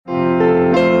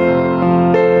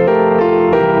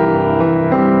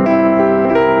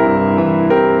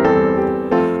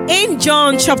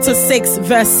chapter 6,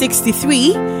 verse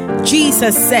 63,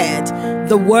 Jesus said,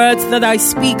 "The words that I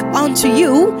speak unto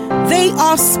you, they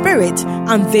are spirit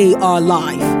and they are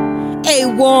life." A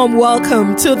warm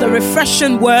welcome to the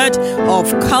refreshing word of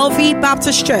Calvary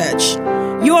Baptist Church.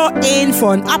 You're in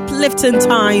for an uplifting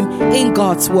time in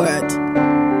God's word.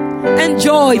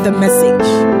 Enjoy the message.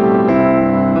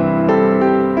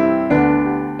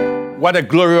 What a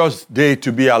glorious day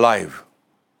to be alive.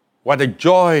 What a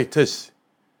joy it is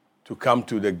to come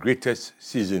to the greatest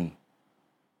season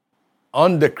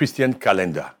on the Christian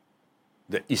calendar,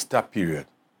 the Easter period.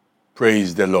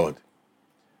 Praise the Lord.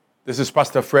 This is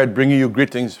Pastor Fred bringing you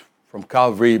greetings from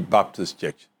Calvary Baptist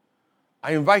Church.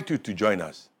 I invite you to join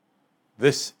us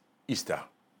this Easter.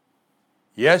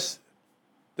 Yes,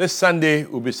 this Sunday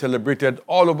will be celebrated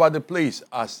all over the place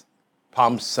as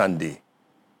Palm Sunday.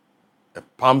 A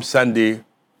Palm Sunday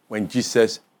when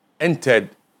Jesus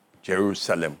entered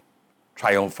Jerusalem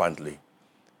triumphantly,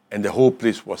 and the whole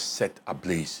place was set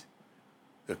ablaze.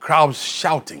 The crowds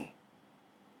shouting,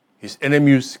 his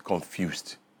enemies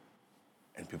confused,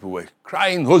 and people were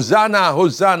crying, "Hosanna,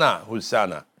 Hosanna,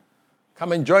 Hosanna."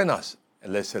 Come and join us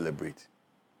and let's celebrate.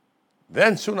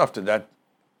 Then soon after that,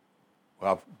 we'll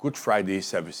have Good Friday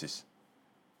services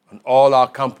on all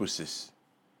our campuses.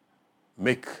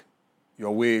 Make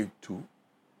your way to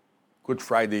Good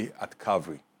Friday at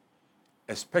Calvary.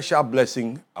 A special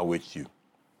blessing awaits you.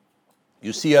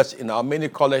 You see us in our many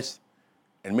colors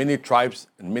and many tribes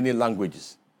and many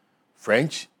languages.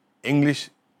 French, English,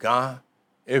 Ga,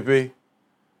 Ewe.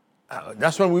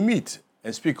 That's when we meet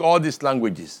and speak all these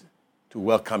languages to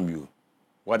welcome you.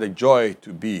 What a joy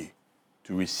to be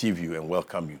to receive you and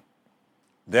welcome you.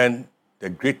 Then the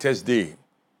greatest day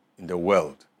in the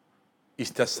world,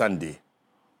 Easter Sunday,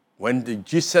 when the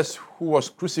Jesus who was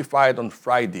crucified on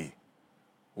Friday,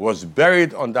 was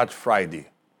buried on that Friday,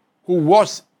 who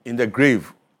was in the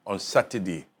grave on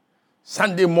Saturday,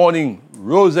 Sunday morning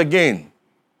rose again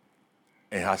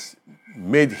and has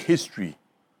made history,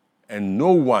 and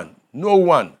no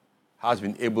one has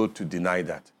been able to deny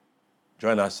that.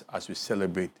 Join us as we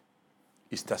celebrate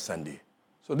Easter Sunday.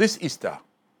 So this Easter,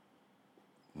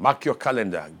 mark your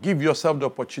calendar, give yourself the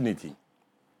opportunity,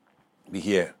 be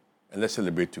here and let's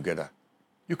celebrate together.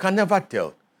 You can never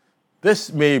tell.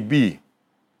 This may be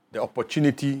the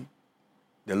opportunity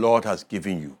the Lord has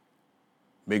given you.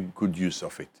 Make good use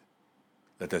of it.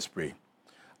 Let us pray.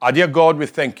 Our dear God, we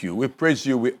thank you, we praise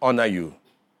you, we honor you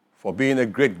for being a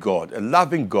great God, a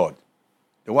loving God,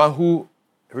 the one who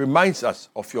reminds us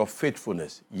of your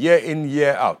faithfulness year in,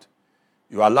 year out.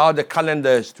 You allow the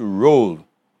calendars to roll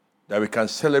that we can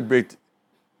celebrate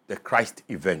the Christ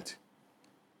event.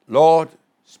 Lord,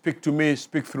 speak to me,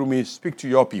 speak through me, speak to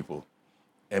your people,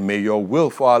 and may your will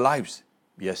for our lives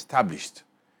be established.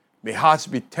 May hearts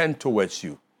be turned towards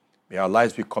you. May our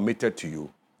lives be committed to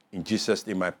you. In Jesus'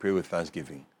 name I pray with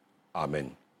thanksgiving.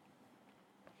 Amen.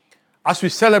 As we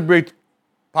celebrate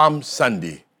Palm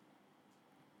Sunday,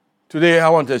 today I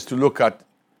want us to look at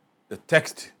the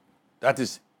text that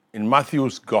is in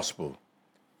Matthew's Gospel.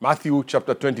 Matthew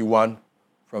chapter 21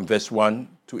 from verse 1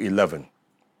 to 11.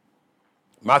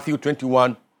 Matthew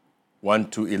 21, 1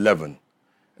 to 11.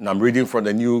 And I'm reading from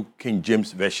the New King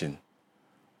James Version.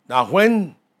 Now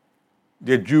when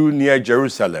they drew near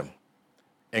Jerusalem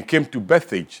and came to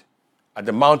Bethphage at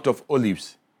the Mount of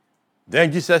Olives,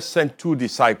 then Jesus sent 2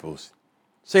 disciples,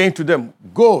 saying to them,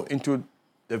 "Go into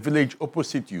the village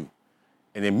opposite you,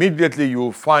 and immediately you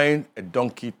will find a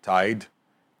donkey tied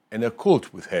and a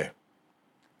colt with her.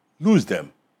 Loose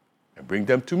them and bring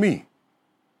them to me.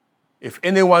 If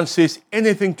anyone says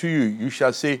anything to you, you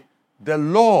shall say, 'The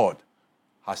Lord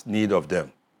has need of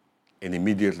them,' and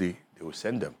immediately they will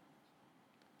send them."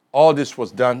 All this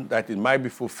was done that it might be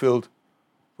fulfilled,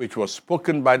 which was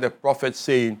spoken by the prophet,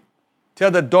 saying,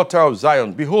 "Tell the daughter of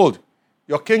Zion, behold,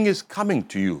 your king is coming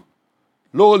to you,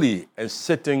 lowly and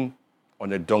sitting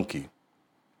on a donkey,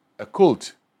 a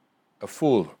colt, a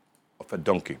foal of a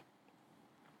donkey."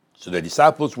 So the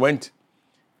disciples went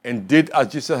and did as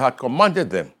Jesus had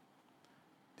commanded them.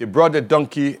 They brought the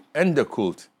donkey and the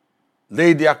colt,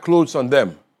 laid their clothes on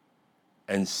them,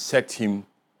 and set him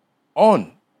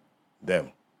on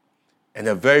them. And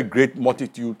a very great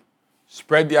multitude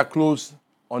spread their clothes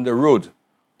on the road.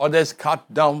 Others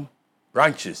cut down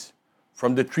branches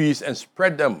from the trees and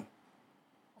spread them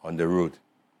on the road.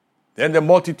 Then the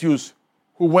multitudes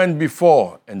who went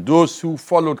before and those who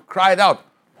followed cried out,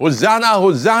 "Hosanna,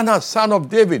 Hosanna, Son of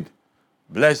David.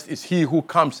 Blessed is he who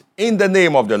comes in the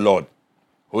name of the Lord.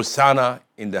 Hosanna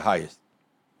in the highest."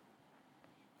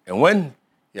 And when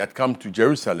he had come to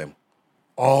Jerusalem,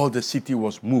 all the city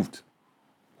was moved.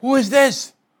 "Who is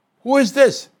this? Who is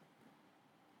this?"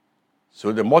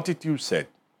 So the multitude said,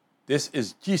 "This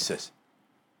is Jesus,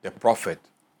 the prophet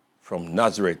from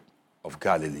Nazareth of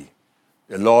Galilee."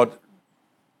 The Lord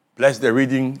bless the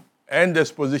reading and the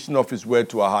exposition of his word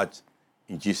to our hearts.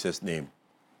 In Jesus' name,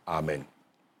 amen.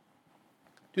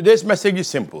 Today's message is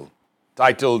simple,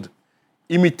 titled,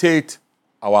 "Imitate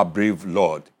our brave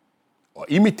Lord," or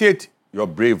 "Imitate your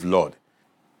brave Lord."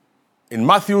 In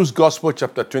Matthew's Gospel,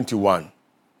 chapter 21,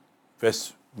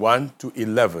 verse 1 to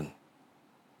 11,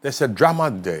 there's a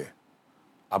drama there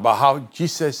about how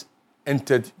Jesus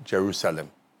entered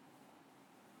Jerusalem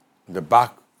in the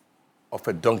back of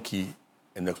a donkey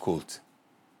and a colt.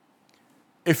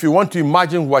 If you want to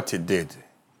imagine what he did,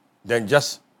 then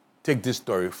just take this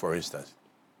story for instance.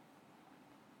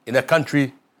 In a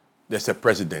country, there's a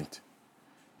president.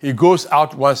 He goes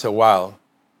out once a while,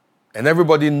 and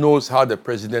everybody knows how the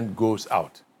president goes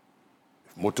out.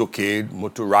 Motorcade,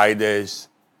 motor riders,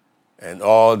 and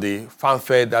all the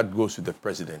fanfare that goes with the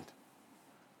president.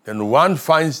 Then one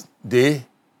fine day,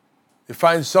 they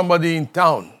find somebody in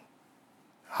town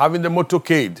having the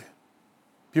motorcade.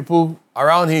 People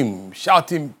around him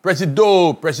shouting,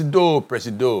 "Presido, Presido,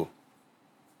 Presido."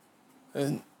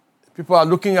 And people are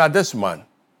looking at this man.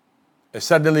 And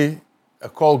suddenly, a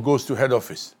call goes to head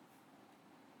office.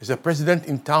 Is the president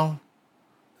in town?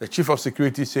 The chief of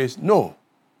security says, "No,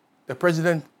 the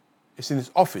president is in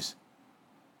his office."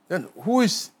 Then who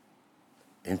is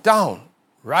in town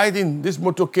riding this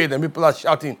motorcade and people are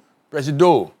shouting,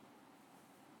 "Presido"?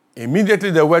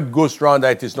 Immediately the word goes round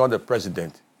that it is not the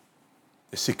president.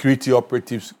 The security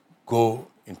operatives go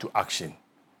into action.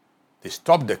 They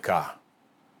stop the car,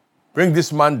 bring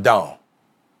this man down.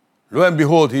 Lo and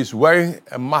behold, he's wearing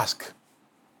a mask,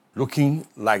 looking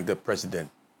like the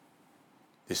president.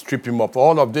 They strip him of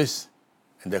all of this,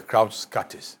 and the crowd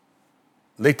scatters.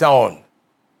 Later on,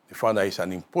 they found that he's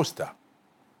an imposter.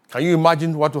 Can you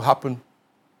imagine what will happen?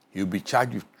 He'll be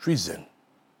charged with treason,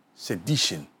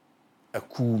 sedition, a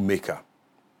coup maker.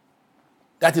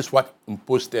 That is what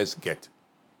imposters get.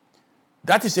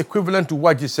 That is equivalent to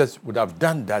what Jesus would have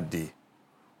done that day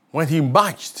when he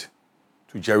marched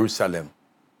to Jerusalem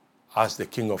as the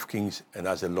King of Kings and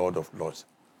as the Lord of Lords.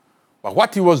 But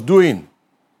what he was doing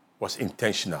was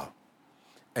intentional.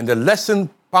 And the lesson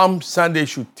Palm Sunday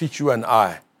should teach you and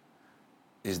I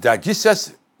is that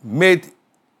Jesus made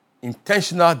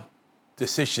intentional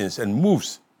decisions and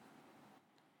moves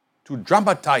to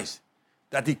dramatize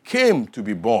that he came to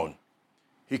be born.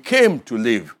 He came to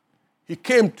live. He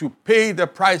came to pay the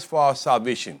price for our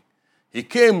salvation. He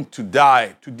came to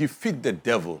die, to defeat the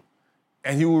devil.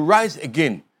 And he will rise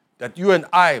again that you and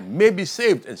I may be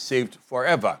saved and saved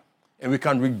forever. And we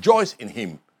can rejoice in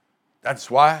him.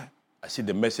 That's why I see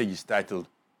the message is titled,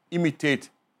 "Imitate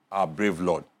our brave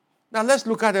Lord." Now let's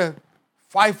look at the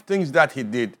 5 things that he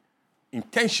did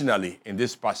intentionally in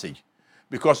this passage.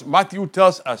 Because Matthew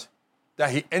tells us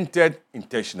that he entered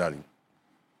intentionally.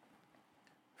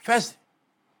 First,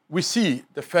 we see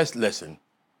the first lesson,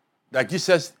 that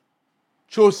Jesus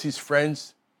chose his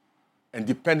friends and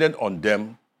depended on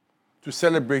them to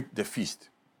celebrate the feast.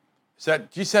 He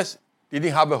said Jesus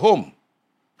didn't have a home.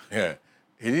 He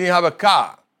didn't have a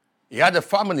car. He had a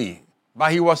family,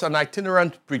 but he was an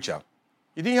itinerant preacher.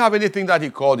 He didn't have anything that he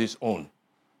called his own.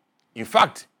 In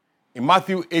fact, in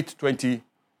Matthew 8:20,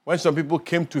 when some people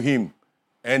came to him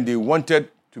and they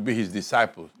wanted to be his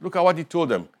disciples, look at what he told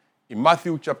them in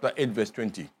Matthew chapter 8, verse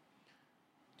 20.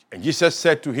 And Jesus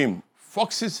said to him,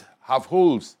 "Foxes have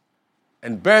holes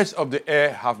and birds of the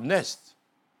air have nests,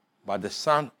 but the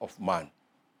Son of Man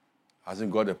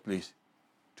hasn't got a place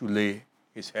to lay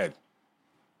his head."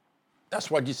 That's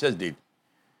what Jesus did.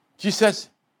 Jesus,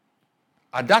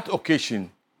 at that occasion,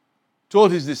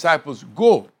 told his disciples,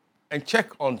 "Go and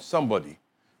check on somebody.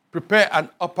 Prepare an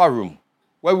upper room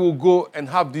where we'll go and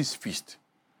have this feast."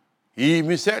 He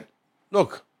even said,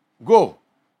 "Look, go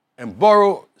and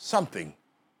borrow something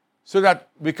so that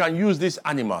we can use this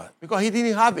animal." Because he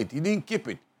didn't have it. He didn't keep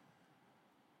it.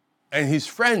 And his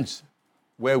friends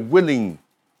were willing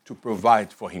to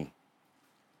provide for him.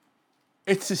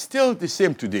 It's still the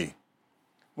same today.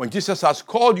 When Jesus has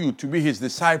called you to be his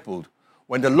disciple,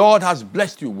 when the Lord has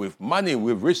blessed you with money,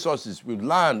 with resources, with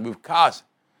land, with cars,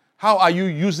 how are you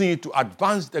using it to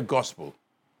advance the gospel?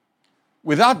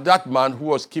 Without that man who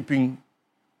was keeping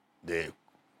the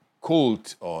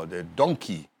colt or the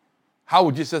donkey, how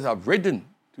would Jesus have ridden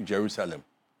to Jerusalem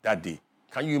that day?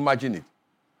 Can you imagine it?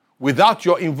 Without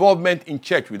your involvement in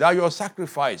church, without your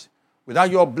sacrifice,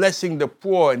 without your blessing the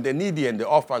poor and the needy and the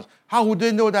orphans, how would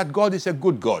they know that God is a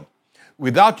good God?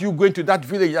 Without you going to that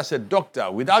village as a doctor,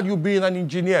 without you being an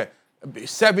engineer,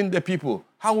 serving the people,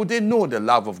 how would they know the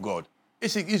love of God?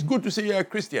 It's good to say you're a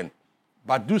Christian,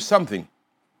 but do something.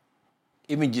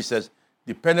 Even Jesus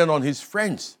depended on his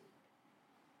friends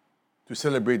to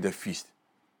celebrate the feast,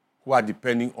 who are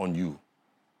depending on you.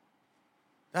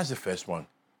 That's the first one.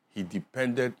 He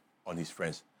depended on his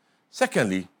friends.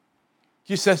 Secondly,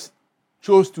 Jesus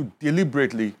chose to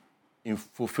deliberately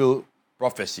fulfill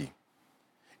prophecy.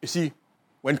 You see,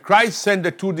 when Christ sent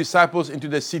the 2 disciples into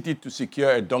the city to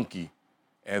secure a donkey,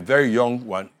 a very young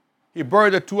one, he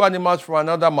borrowed the 2 animals from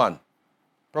another man,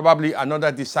 probably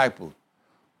another disciple.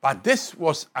 But this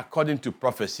was according to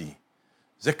prophecy.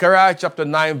 Zechariah chapter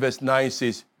 9 verse 9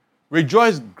 says,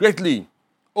 "Rejoice greatly,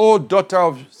 O daughter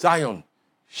of Zion.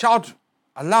 Shout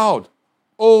aloud,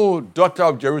 O daughter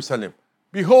of Jerusalem.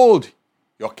 Behold,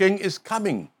 your king is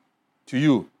coming to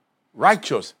you,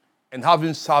 righteous and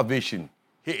having salvation.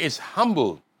 He is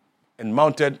humble and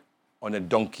mounted on a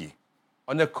donkey,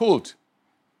 on a colt,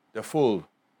 the foal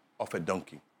of a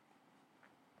donkey."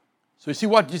 So you see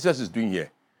what Jesus is doing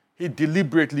here? He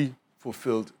deliberately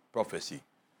fulfilled prophecy.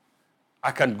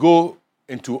 I can go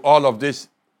into all of this,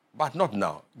 but not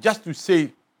now. Just to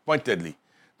say pointedly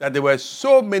that there were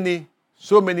so many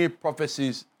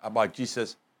prophecies about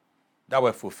Jesus that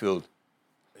were fulfilled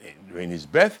during his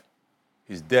birth,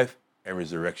 his death, and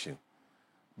resurrection.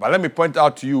 But let me point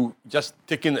out to you, just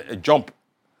taking a jump,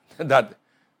 that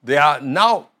there are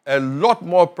now a lot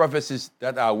more prophecies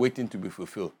that are waiting to be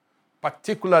fulfilled,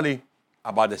 particularly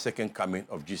about the second coming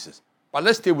of Jesus. But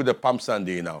let's stay with the Palm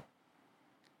Sunday now.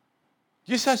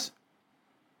 Jesus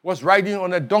was riding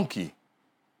on a donkey.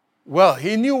 Well,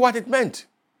 he knew what it meant.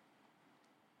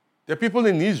 The people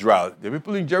in Israel, the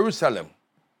people in Jerusalem,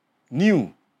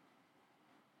 knew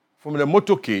from the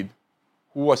motorcade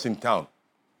who was in town.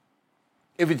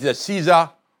 If it's a Caesar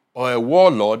or a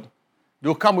warlord, they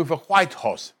will come with a white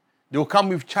horse. They will come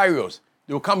with chariots.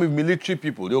 They will come with military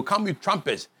people. They will come with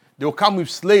trumpets. They will come with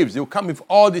slaves. They will come with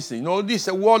all these things. This is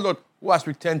a warlord who has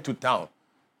returned to town.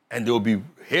 And they will be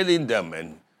hailing them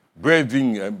and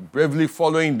bravely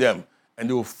following them. And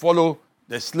they will follow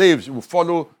the slaves, will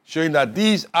follow, showing that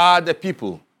these are the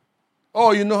people.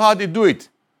 Oh, you know how they do it.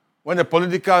 When the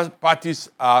political parties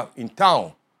are in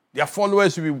town, their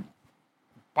followers will be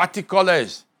party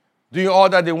colors, doing all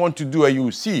that they want to do, and you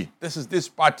will see, this is this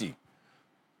party.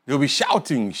 They'll be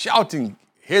shouting,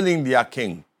 hailing their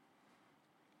king.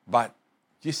 But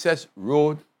Jesus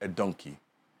rode a donkey.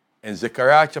 And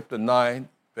Zechariah chapter 9,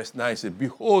 verse 9 says,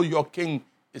 "Behold, your king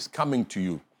is coming to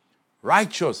you,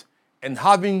 righteous and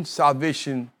having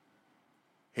salvation.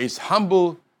 He is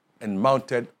humble and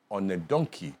mounted on a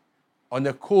donkey, on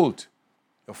a colt,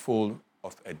 the foal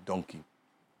of a donkey."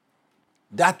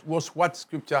 That was what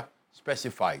Scripture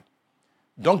specified.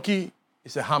 Donkey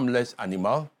is a harmless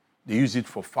animal. They use it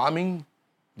for farming.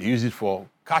 They use it for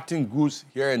cutting goods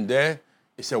here and there.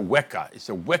 It's a worker. It's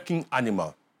a working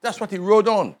animal. That's what he rode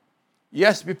on.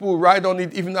 Yes, people ride on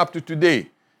it even up to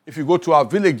today. If you go to our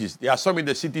villages, there are some in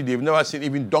the city, they've never seen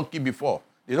even donkey before.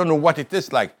 They don't know what it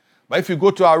is like. But if you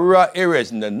go to our rural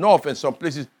areas in the north and some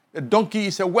places, the donkey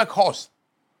is a workhorse.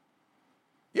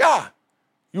 Yeah.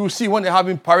 You will see when they're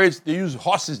having parades, they use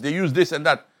horses, they use this and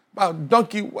that. But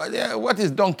donkey, what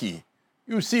is donkey?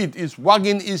 You see it is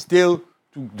wagging its tail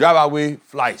to drive away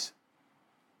flies.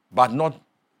 But not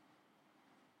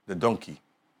the donkey.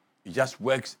 It just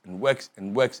works and works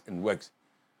and works and works.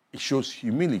 It shows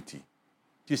humility.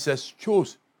 Jesus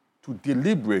chose to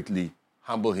deliberately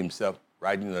humble himself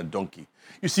riding on a donkey.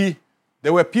 You see,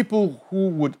 there were people who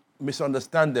would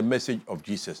misunderstand the message of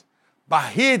Jesus, but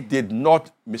he did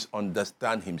not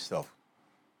misunderstand himself.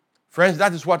 Friends,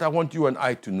 that is what I want you and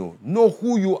I to know. Know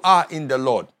who you are in the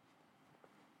Lord.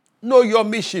 Know your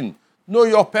mission. Know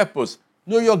your purpose.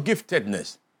 Know your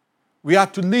giftedness. We are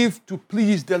to live to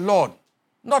please the Lord,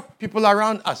 not people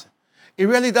around us. It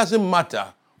really doesn't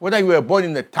matter whether you were born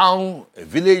in a town, a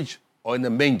village, or in a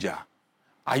manger.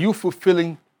 Are you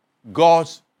fulfilling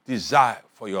God's desire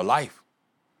for your life?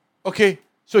 Okay,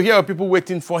 so here are people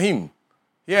waiting for him.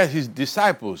 Here are his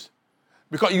disciples.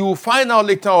 Because you will find out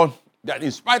later on that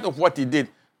in spite of what he did,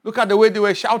 look at the way they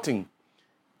were shouting.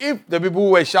 If the people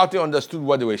who were shouting understood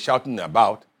what they were shouting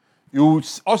about, you would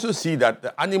also see that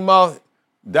the animal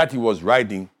that he was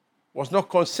riding was not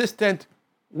consistent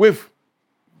with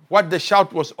what the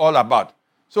shout was all about.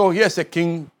 So here's a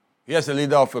king, here's a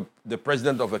leader of the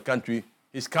president of a country.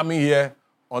 He's coming here,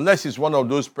 unless he's one of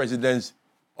those presidents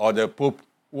or the Pope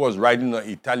who was riding an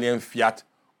Italian Fiat,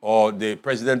 or the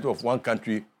president of one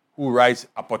country who rides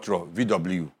a Potro,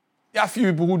 VW. There are a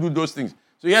few people who do those things.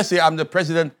 So here say, I'm the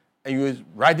president, and you're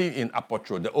riding in a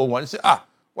Potro, the old one. You say,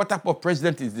 what type of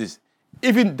president is this?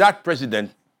 Even that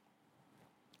president,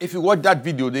 if you watch that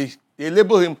video, they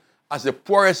label him as the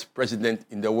poorest president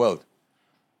in the world.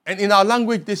 And in our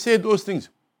language, they say those things.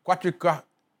 Quatrika.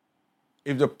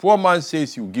 If the poor man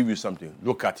says he will give you something,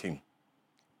 look at him.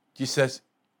 Jesus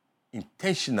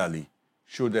intentionally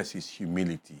showed us his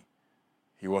humility.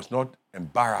 He was not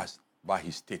embarrassed by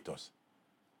his status.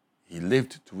 He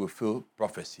lived to fulfill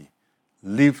prophecy,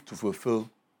 lived to fulfill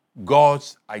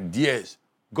God's ideas,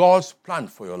 God's plan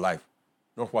for your life,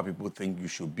 not what people think you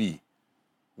should be.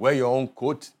 Wear your own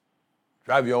coat,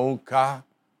 drive your own car,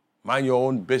 mind your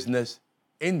own business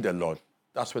in the Lord.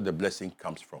 That's where the blessing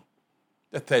comes from.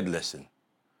 The third lesson.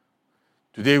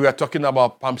 Today we are talking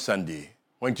about Palm Sunday,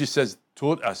 when Jesus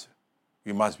told us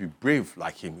we must be brave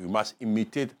like him. We must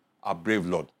imitate our brave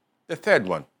Lord. The third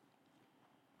one.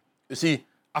 You see,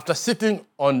 after sitting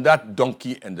on that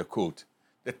donkey and the colt,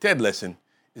 the third lesson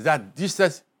is that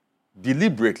Jesus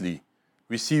deliberately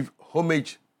received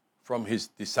homage from his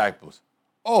disciples.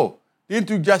 Oh, didn't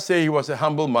you just say he was a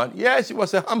humble man? Yes, he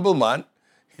was a humble man.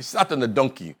 He sat on a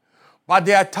donkey. But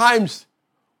there are times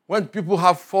when people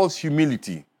have false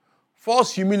humility.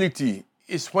 False humility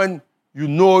is when you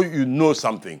know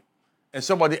something. And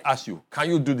somebody asks you, can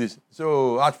you do this?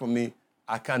 So, as for me,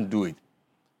 I can't do it.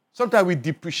 Sometimes we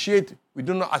depreciate, we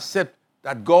do not accept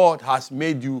that God has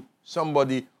made you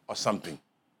somebody or something.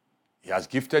 He has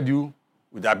gifted you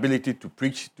with the ability to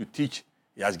preach, to teach.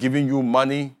 He has given you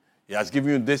money. He has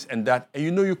given you this and that. And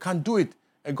you know you can't do it.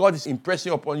 And God is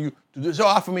impressing upon you to do it. So,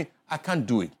 as for me, I can't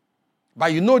do it.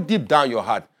 But you know deep down your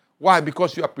heart. Why?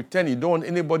 Because you are pretending. You don't want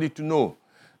anybody to know.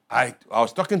 I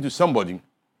was talking to somebody.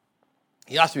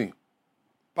 He asked me,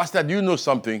 Pastor, do you know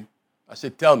something? I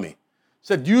said, tell me. He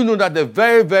said, do you know that the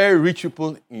very, very rich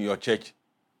people in your church,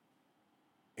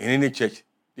 in any church,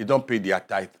 they don't pay their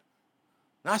tithe?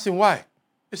 And I asked him, why?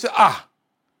 He said,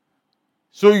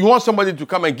 so you want somebody to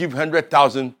come and give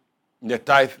 100,000 in the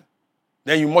tithe,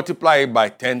 then you multiply it by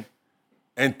 10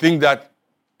 and think that,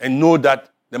 and know that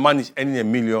the man is earning $1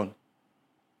 million.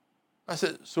 I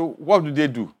said, so what do they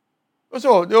do?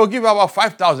 So they will give about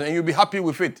 5,000 and you'll be happy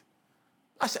with it.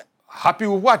 I said, happy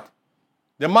with what?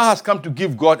 The man has come to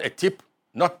give God a tip,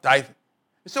 not tithe.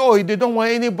 He said, oh, they don't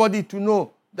want anybody to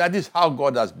know that is how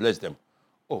God has blessed them.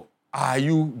 Oh, are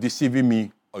you deceiving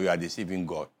me or you are deceiving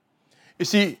God? You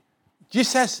see,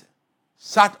 Jesus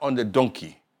sat on the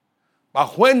donkey,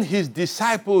 but when his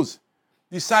disciples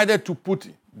decided to put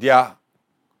their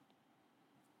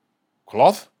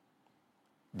cloth,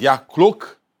 their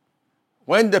cloak,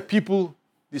 when the people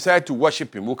decided to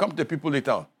worship him, we'll come to the people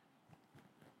later on,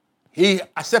 he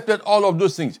accepted all of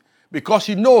those things because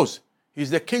he knows he's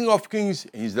the King of Kings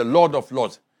and he's the Lord of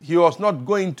Lords. He was not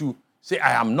going to say,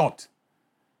 I am not.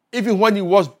 Even when he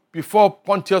was before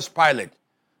Pontius Pilate,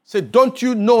 said, don't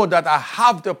you know that I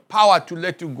have the power to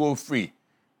let you go free?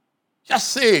 Just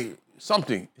say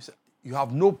something. He said, you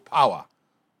have no power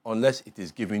unless it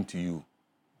is given to you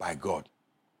by God.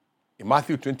 In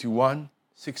Matthew 21,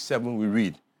 6, 7, we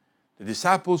read, the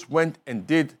disciples went and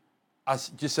did as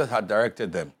Jesus had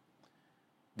directed them.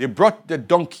 They brought the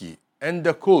donkey and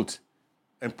the colt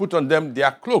and put on them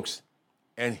their cloaks,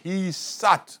 and he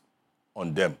sat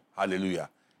on them. Hallelujah.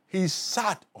 He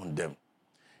sat on them.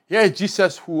 Here is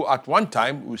Jesus who at one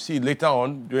time, we'll see later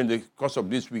on during the course of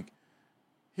this week,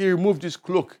 he removed his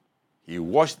cloak. He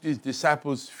washed his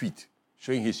disciples' feet,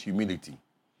 showing his humility.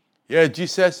 Here is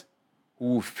Jesus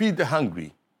who will feed the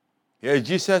hungry. Here is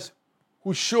Jesus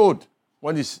who showed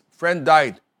when his friend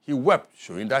died, he wept,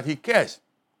 showing that he cares.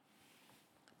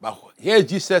 But here is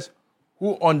Jesus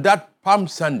who on that Palm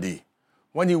Sunday,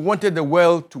 when he wanted the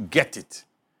world to get it,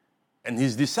 and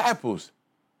his disciples,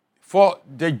 for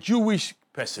the Jewish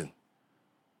person,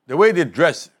 the way they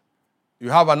dress, you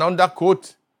have an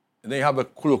undercoat and then you have a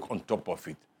cloak on top of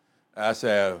it. As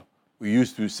we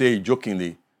used to say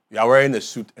jokingly, you are wearing a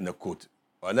suit and a coat.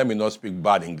 Well, let me not speak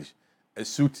bad English. A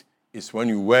suit is when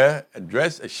you wear a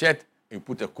dress, a shirt, and you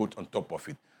put a coat on top of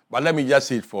it. But let me just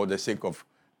say it for the sake of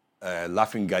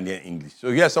laughing Ghanaian English.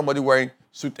 So here's somebody wearing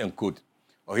suit and coat.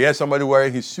 Or here's somebody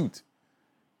wearing his suit.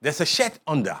 There's a shirt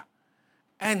under.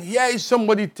 And here is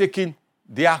somebody taking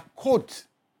their coat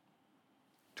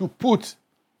to put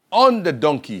on the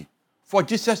donkey for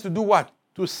Jesus to do what?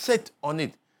 To sit on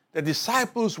it. The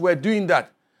disciples were doing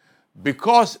that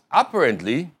because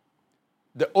apparently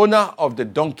the owner of the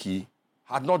donkey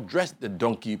had not dressed the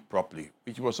donkey properly,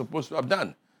 which he was supposed to have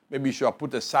done. Maybe he should have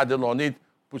put a saddle on it,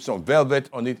 put some velvet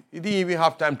on it. He didn't even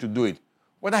have time to do it.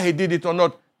 Whether he did it or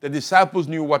not, the disciples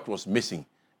knew what was missing.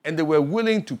 And they were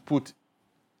willing to put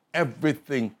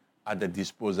everything at the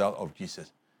disposal of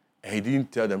Jesus. And he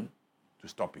didn't tell them to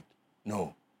stop it.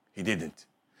 No, he didn't.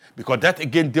 Because that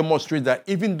again demonstrates that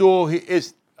even though he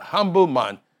is a humble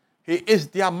man, he is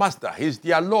their master, he's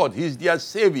their Lord, he's their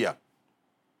Savior.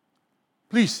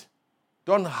 Please,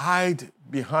 don't hide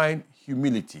behind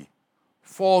humility,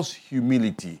 false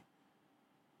humility,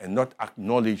 and not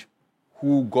acknowledge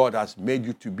who God has made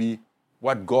you to be,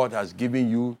 what God has given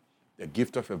you, the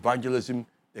gift of evangelism,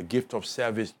 the gift of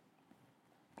service,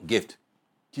 gift.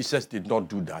 Jesus did not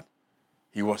do that.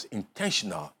 He was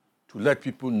intentional to let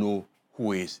people know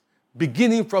who he is,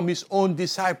 beginning from his own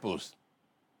disciples.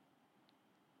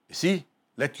 You see,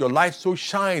 let your light so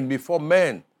shine before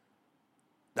men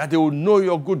that they will know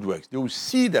your good works. They will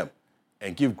see them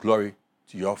and give glory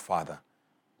to your Father.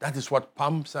 That is what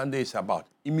Palm Sunday is about.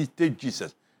 Imitate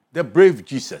Jesus, the brave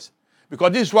Jesus.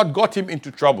 Because this is what got him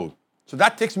into trouble. So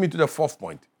that takes me to the fourth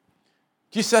point.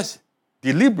 Jesus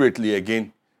deliberately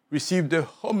again received the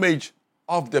homage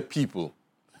of the people.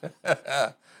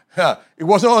 It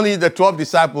wasn't only the 12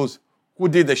 disciples who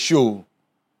did the show.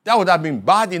 That would have been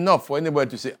bad enough for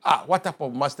anybody to say, what type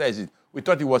of master is it? We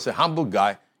thought he was a humble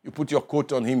guy. You put your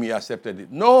coat on him, he accepted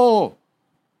it. No.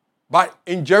 But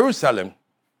in Jerusalem,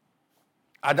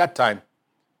 at that time,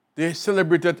 they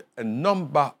celebrated a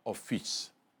number of feasts.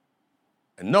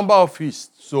 A number of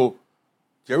feasts. So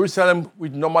Jerusalem, we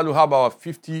normally have about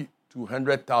 50 to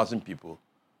 100,000 people.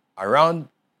 Around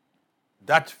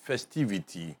that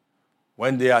festivity,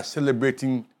 when they are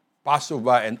celebrating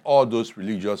Passover and all those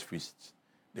religious feasts,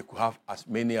 they could have as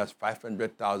many as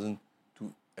 500,000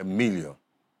 to 1 million.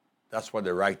 That's what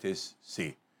the writers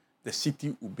say. The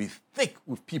city will be thick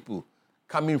with people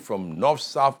coming from north,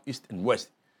 south, east, and west.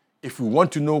 If you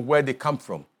want to know where they come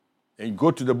from, then you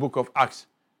go to the book of Acts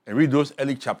and read those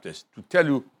early chapters to tell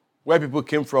you where people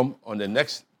came from on the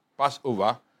next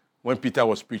Passover when Peter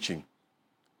was preaching.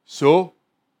 So,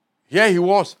 here he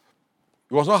was.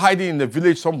 He was not hiding in the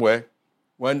village somewhere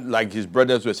when, like his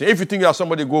brothers were saying, if you think there's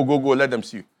somebody, go, let them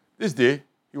see you. This day,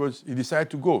 he decided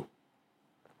to go.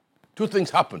 Two things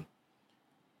happened.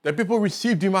 The people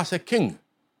received him as a king.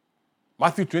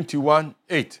 Matthew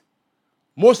 21:8.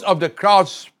 Most of the crowd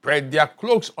spread their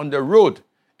cloaks on the road,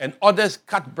 and others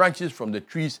cut branches from the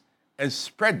trees and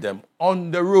spread them on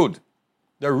the road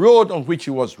on which he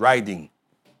was riding.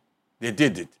 They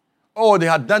did it. Oh, they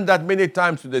had done that many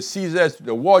times to the Caesars, to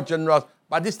the war generals,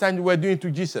 but this time they were doing it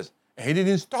to Jesus, and he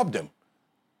didn't stop them.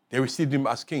 They received him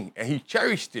as king, and he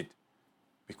cherished it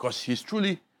because he's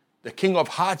truly the king of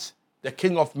hearts, the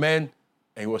king of men,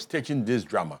 and he was teaching this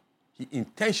drama. He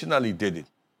intentionally did it.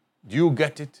 Do you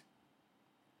get it?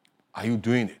 Are you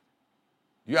doing it?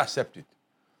 Do you accept it?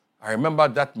 I remember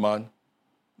that man,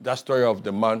 that story of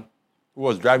the man who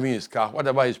was driving his car,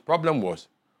 whatever his problem was,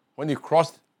 when he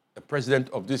crossed the president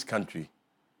of this country,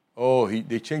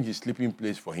 they changed his sleeping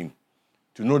place for him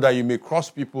to know that you may cross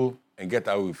people and get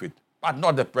away with it, but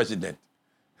not the president.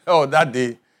 That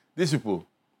day, these people,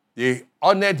 they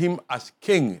honored him as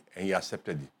king and he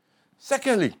accepted it.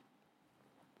 Secondly,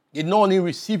 they not only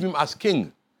received him as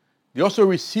king, they also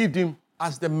received him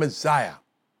as the Messiah.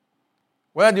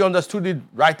 Whether they understood it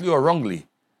rightly or wrongly,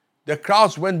 the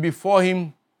crowds went before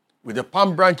him with the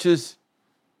palm branches.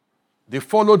 They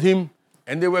followed him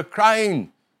and they were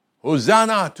crying,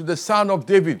 Hosanna to the Son of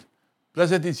David.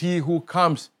 Blessed is he who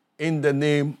comes in the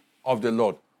name of the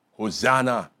Lord.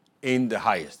 Hosanna in the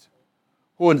highest.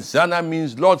 Hosanna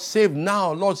means Lord save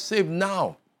now, Lord save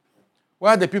now.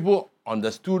 Whether the people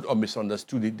understood or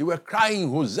misunderstood it, they were crying,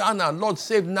 Hosanna, Lord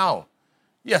save now.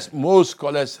 Yes, most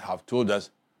scholars have told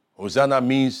us Hosanna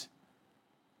means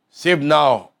save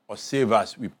now or save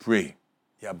us, we pray.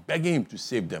 They are begging him to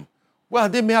save them. Well,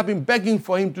 they may have been begging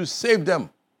for him to save them,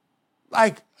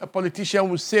 like a politician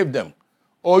will save them.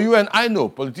 Or you and I know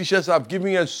politicians have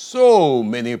given us so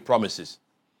many promises,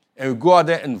 and we go out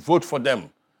there and vote for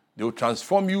them. They will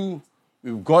transform you.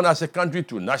 We've gone as a country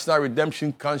to National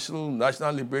Redemption Council,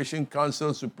 National Liberation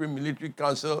Council, Supreme Military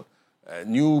Council, a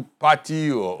new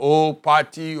party or old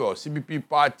party or CBP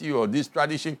party or this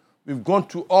tradition. We've gone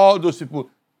to all those people,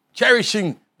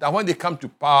 cherishing that when they come to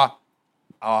power,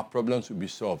 our problems will be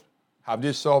solved. Have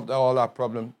they solved all our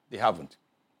problems? They haven't.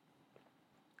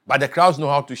 But the crowds know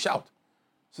how to shout.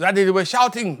 So that they were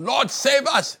shouting, Lord, save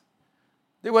us.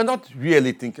 They were not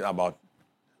really thinking about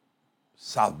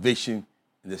salvation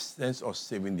in the sense of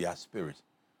saving their spirits.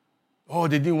 They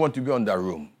didn't want to be on that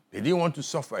room. They didn't want to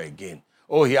suffer again.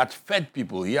 He had fed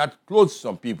people. He had clothed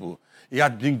some people. He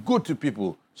had been good to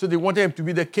people. So they wanted him to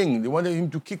be the king. They wanted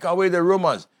him to kick away the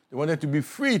Romans. They wanted to be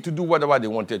free to do whatever they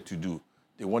wanted to do.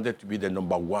 They wanted to be the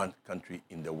number one country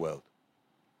in the world.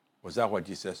 Was that what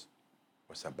Jesus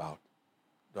was about?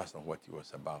 That's not what he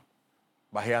was about.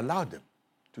 But he allowed them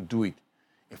to do it.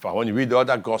 In fact, when you read the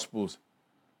other Gospels,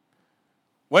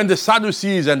 when the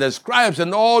Sadducees and the scribes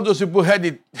and all those people heard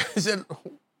it, they said,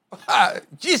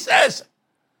 Jesus,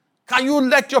 Can you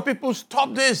let your people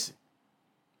stop this?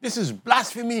 This is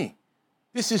blasphemy.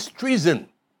 This is treason.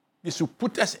 This will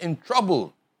put us in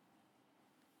trouble.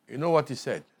 You know what he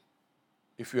said?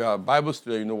 If you are a Bible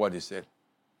student, you know what he said.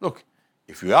 Look,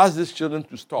 if you ask these children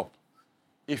to stop,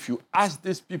 if you ask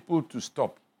these people to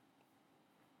stop,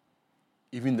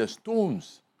 even the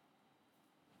stones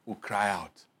will cry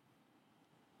out.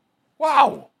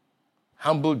 Wow!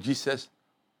 Humble Jesus,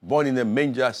 born in a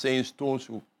manger, saying stones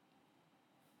will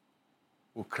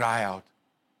cry out.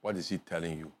 What is he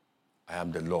telling you? I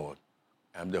am the Lord.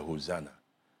 I am the Hosanna.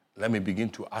 Let me begin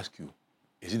to ask you,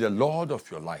 is he the Lord of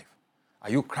your life? Are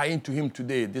you crying to him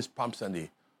today, this Palm Sunday?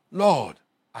 Lord,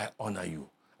 I honor you.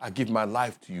 I give my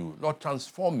life to you. Lord,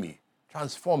 transform me.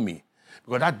 Transform me.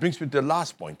 Because that brings me to the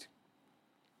last point.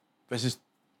 Verses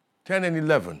 10 and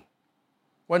 11.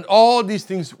 When all these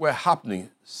things were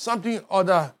happening, something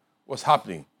other was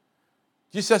happening.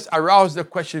 Jesus aroused the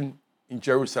question in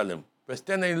Jerusalem. Verse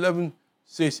 10 and 11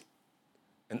 says,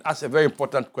 and asks a very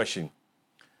important question.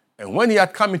 And when he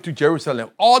had come into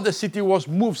Jerusalem, all the city was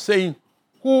moved, saying,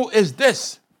 who is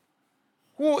this?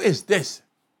 Who is this?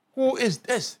 Who is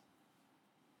this?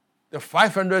 The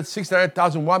 500,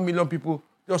 600,000, 1 million people,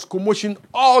 there was commotion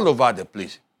all over the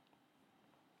place.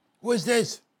 Who is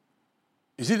this?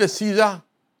 Is he the Caesar?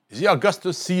 Is he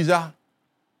Augustus Caesar?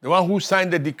 The one who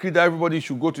signed the decree that everybody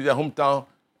should go to their hometown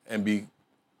and be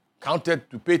counted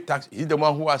to pay tax? Is he the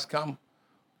one who has come?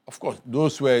 Of course,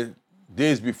 those were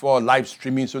days before live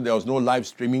streaming, so there was no live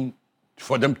streaming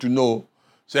for them to know.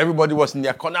 So everybody was in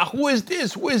their corner. Who is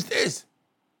this? Who is this?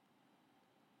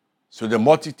 So the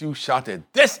multitude shouted,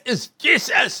 this is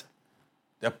Jesus,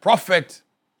 the prophet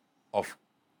of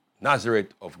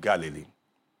Nazareth of Galilee.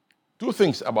 Two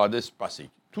things about this passage.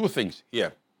 Two things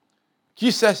here.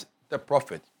 Jesus, the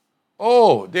prophet.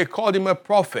 Oh, they called him a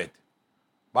prophet.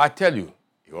 But I tell you,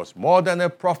 he was more than a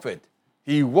prophet.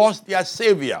 He was their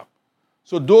savior.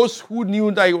 So those who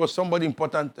knew that he was somebody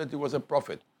important, that he was a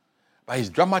prophet. But he's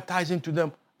dramatizing to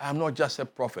them, I am not just a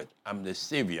prophet, I'm the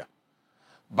savior.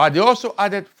 But they also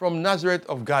added from Nazareth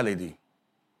of Galilee.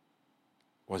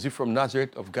 Was he from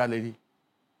Nazareth of Galilee?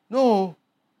 No.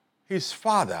 His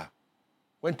father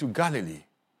went to Galilee,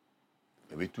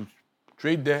 maybe to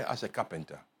trade there as a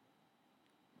carpenter.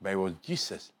 But it was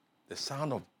Jesus, the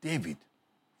son of David,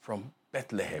 from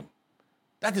Bethlehem.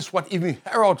 That is what even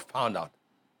Herod found out,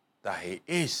 that he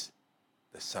is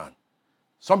the son.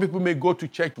 Some people may go to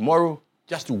church tomorrow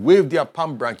just to wave their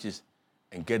palm branches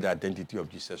and get the identity of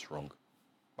Jesus wrong.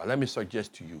 But let me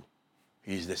suggest to you,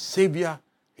 he is the Savior,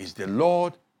 he is the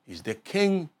Lord, he is the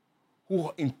King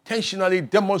who intentionally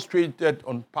demonstrated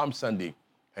on Palm Sunday.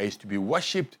 He is to be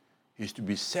worshipped, he is to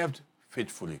be served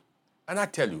faithfully. And I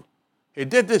tell you, he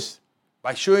did this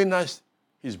by showing us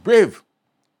he's brave.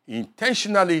 He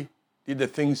intentionally did the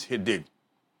things he did.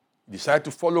 He decided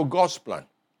to follow God's plan.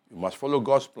 You must follow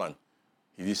God's plan.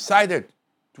 He decided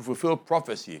to fulfill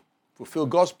prophecy, fulfill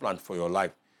God's plan for your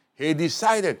life. He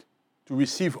decided to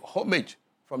receive homage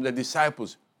from the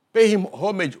disciples, pay him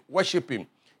homage, worship him.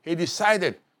 He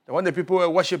decided that when the people were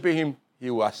worshiping him, he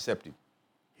will accept it.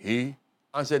 He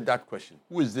answered that question.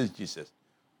 Who is this Jesus?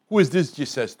 Who is this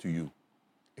Jesus to you?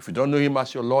 If you don't know him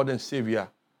as your Lord and Savior,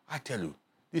 I tell you,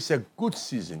 this is a good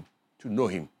season to know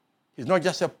him. He's not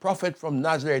just a prophet from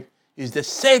Nazareth, he's the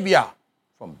Savior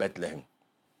from Bethlehem.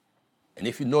 And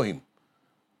if you know him,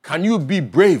 can you be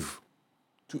brave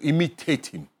to imitate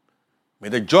him? May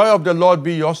the joy of the Lord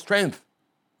be your strength.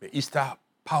 May Easter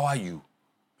power you.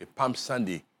 May Palm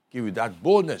Sunday give you that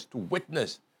boldness to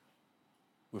witness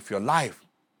with your life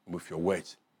and with your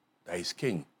words that he's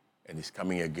king and he's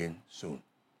coming again soon.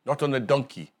 Not on a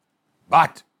donkey,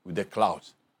 but with the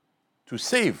clouds to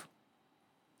save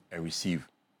and receive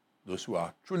those who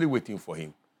are truly waiting for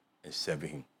him and serving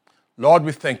him. Lord,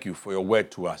 we thank you for your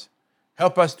word to us.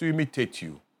 Help us to imitate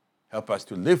you. Help us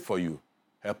to live for you.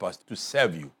 Help us to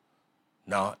serve you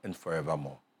now and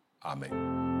forevermore. Amen.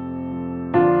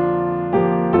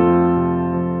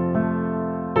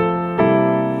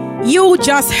 You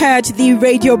just heard the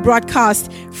radio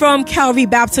broadcast from Calvary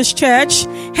Baptist Church,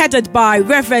 headed by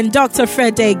Rev.Dr.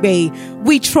 Deegbe.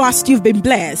 We trust you've been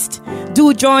blessed.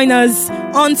 Do join us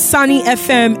on Sunny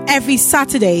FM every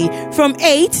Saturday from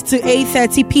 8 to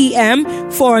 8:30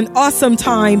 p.m. for an awesome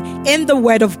time in the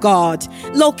Word of God.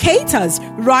 Locate us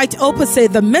right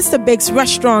opposite the Mr. Biggs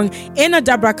restaurant in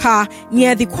Adabraka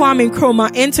near the Kwame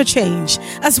Nkrumah interchange.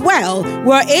 As well,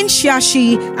 we're in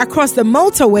Shiashi across the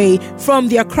motorway from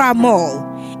the Accra Mall.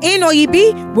 In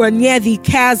Oyibi, we're near the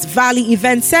Cares Valley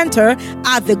Event Center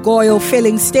at the Goyle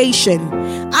Filling Station.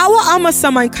 Our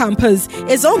Amasaman campus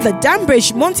is on the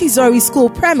Danbridge Montessori School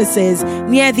premises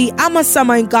near the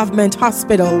Amasaman Government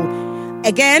Hospital.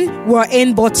 Again, we're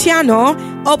in Botiano,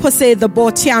 opposite the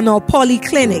Botiano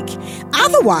Polyclinic.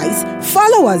 Otherwise,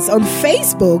 follow us on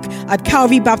Facebook at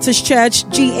Calvary Baptist Church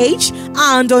GH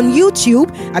and on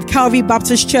YouTube at Calvary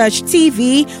Baptist Church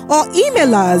TV, or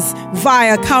email us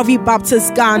via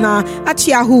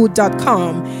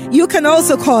calvaryBaptistGhana@yahoo.com. You can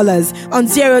also call us on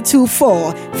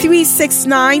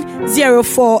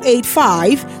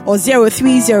 024-369-0485 or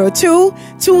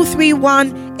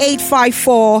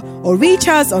 0302-231-854, or reach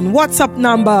us on WhatsApp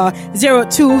number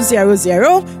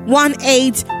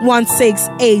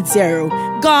 0200-181680.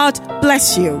 God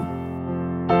bless you.